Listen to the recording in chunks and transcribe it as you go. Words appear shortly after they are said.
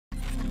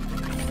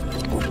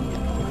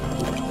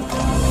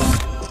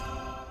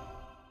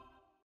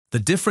The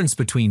difference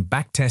between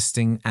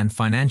backtesting and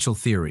financial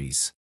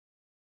theories.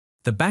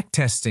 The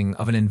backtesting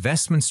of an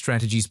investment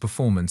strategy's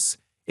performance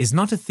is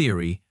not a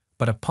theory,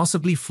 but a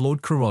possibly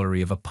flawed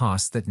corollary of a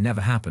past that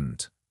never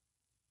happened.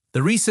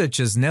 The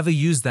researchers never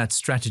used that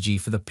strategy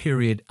for the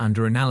period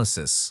under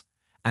analysis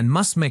and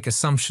must make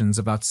assumptions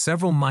about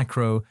several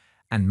micro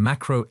and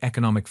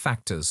macroeconomic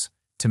factors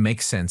to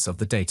make sense of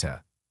the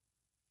data.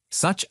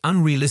 Such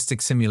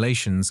unrealistic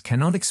simulations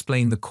cannot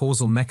explain the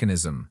causal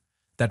mechanism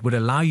that would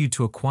allow you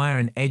to acquire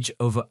an edge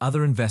over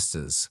other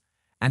investors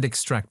and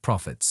extract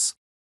profits.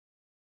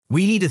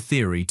 We need a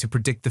theory to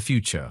predict the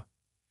future.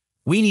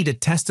 We need a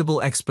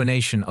testable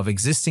explanation of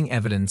existing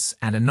evidence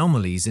and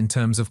anomalies in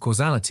terms of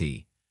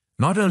causality,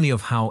 not only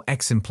of how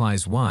X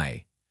implies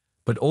Y,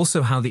 but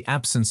also how the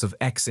absence of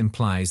X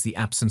implies the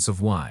absence of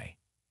Y.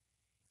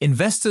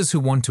 Investors who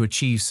want to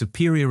achieve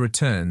superior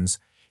returns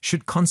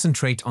should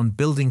concentrate on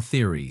building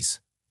theories,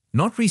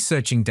 not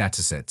researching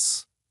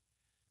datasets.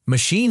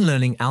 Machine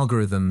learning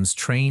algorithms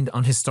trained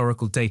on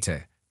historical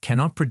data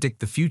cannot predict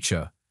the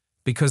future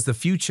because the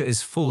future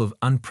is full of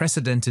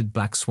unprecedented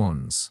black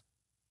swans.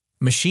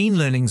 Machine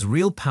learning's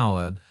real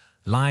power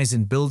lies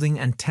in building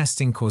and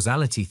testing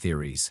causality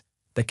theories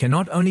that can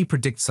not only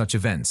predict such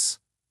events,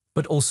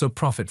 but also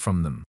profit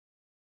from them.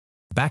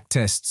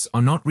 Backtests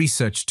are not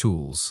research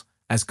tools,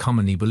 as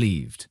commonly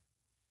believed.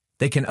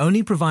 They can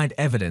only provide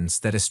evidence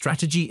that a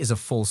strategy is a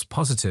false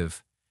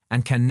positive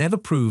and can never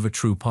prove a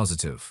true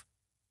positive.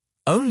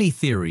 Only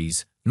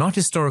theories, not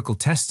historical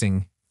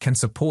testing, can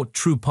support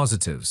true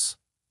positives.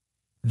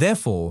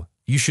 Therefore,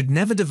 you should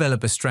never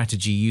develop a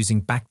strategy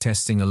using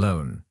backtesting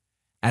alone,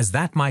 as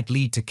that might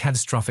lead to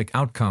catastrophic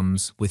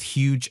outcomes with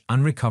huge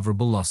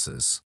unrecoverable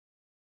losses.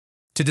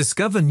 To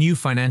discover new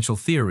financial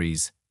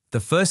theories,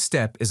 the first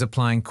step is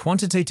applying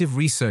quantitative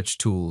research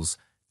tools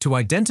to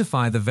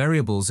identify the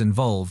variables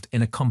involved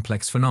in a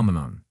complex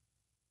phenomenon.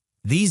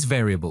 These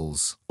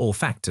variables, or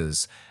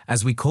factors,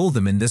 as we call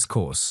them in this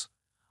course,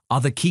 are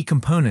the key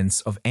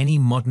components of any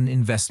modern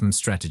investment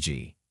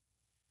strategy.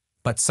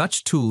 But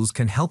such tools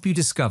can help you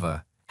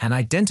discover and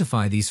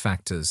identify these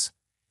factors.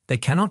 They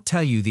cannot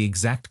tell you the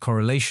exact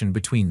correlation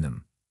between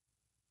them.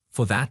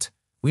 For that,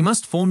 we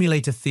must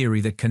formulate a theory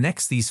that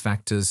connects these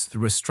factors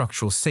through a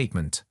structural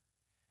statement,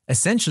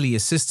 essentially a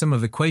system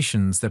of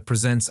equations that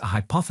presents a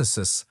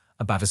hypothesis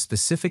about a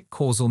specific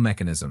causal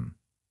mechanism.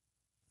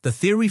 The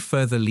theory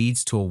further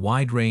leads to a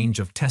wide range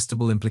of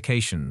testable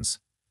implications,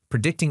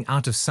 predicting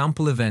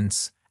out-of-sample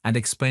events and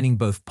explaining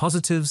both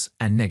positives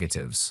and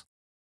negatives.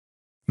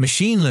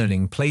 Machine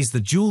learning plays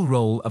the dual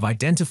role of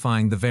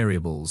identifying the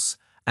variables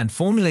and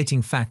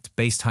formulating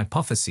fact-based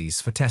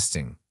hypotheses for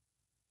testing.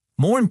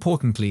 More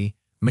importantly,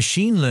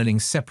 machine learning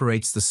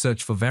separates the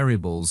search for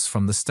variables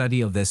from the study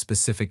of their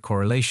specific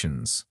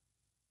correlations.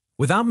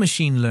 Without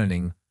machine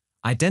learning,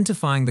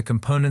 identifying the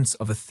components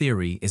of a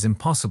theory is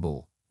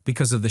impossible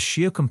because of the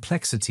sheer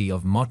complexity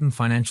of modern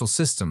financial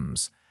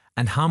systems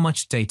and how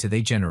much data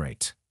they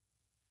generate.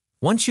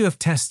 Once you have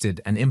tested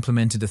and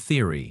implemented a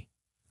theory,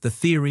 the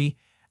theory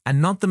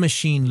and not the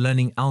machine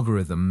learning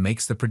algorithm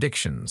makes the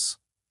predictions.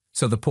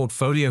 So the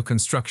portfolio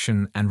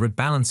construction and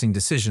rebalancing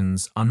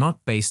decisions are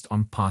not based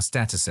on past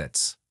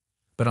datasets,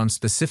 but on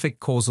specific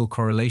causal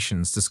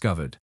correlations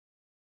discovered.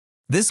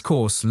 This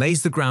course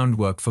lays the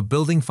groundwork for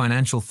building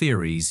financial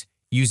theories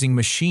using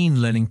machine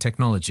learning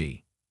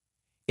technology.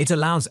 It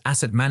allows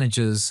asset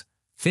managers,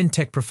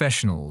 fintech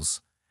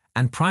professionals,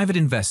 and private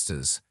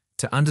investors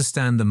to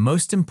understand the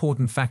most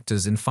important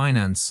factors in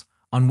finance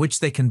on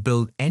which they can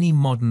build any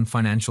modern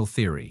financial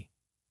theory.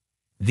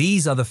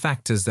 These are the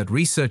factors that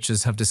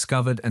researchers have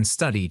discovered and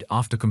studied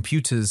after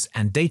computers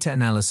and data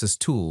analysis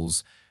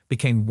tools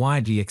became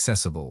widely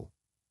accessible.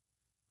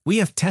 We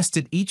have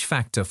tested each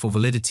factor for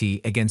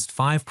validity against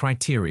 5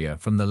 criteria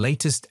from the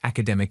latest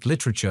academic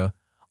literature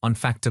on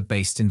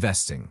factor-based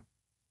investing.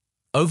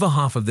 Over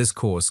half of this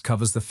course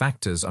covers the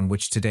factors on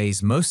which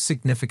today's most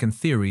significant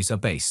theories are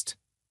based.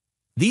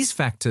 These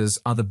factors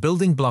are the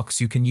building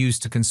blocks you can use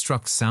to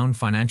construct sound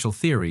financial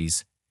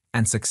theories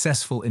and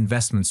successful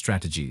investment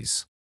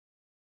strategies.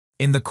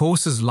 In the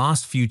course's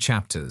last few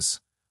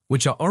chapters,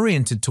 which are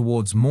oriented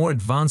towards more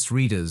advanced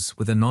readers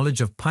with a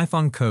knowledge of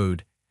Python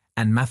code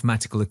and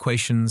mathematical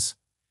equations,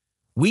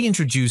 we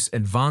introduce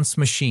advanced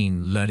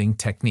machine learning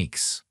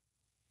techniques.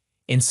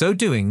 In so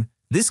doing,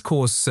 this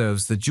course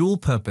serves the dual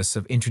purpose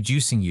of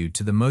introducing you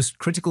to the most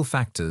critical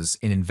factors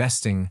in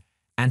investing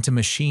and to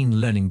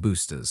machine learning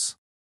boosters.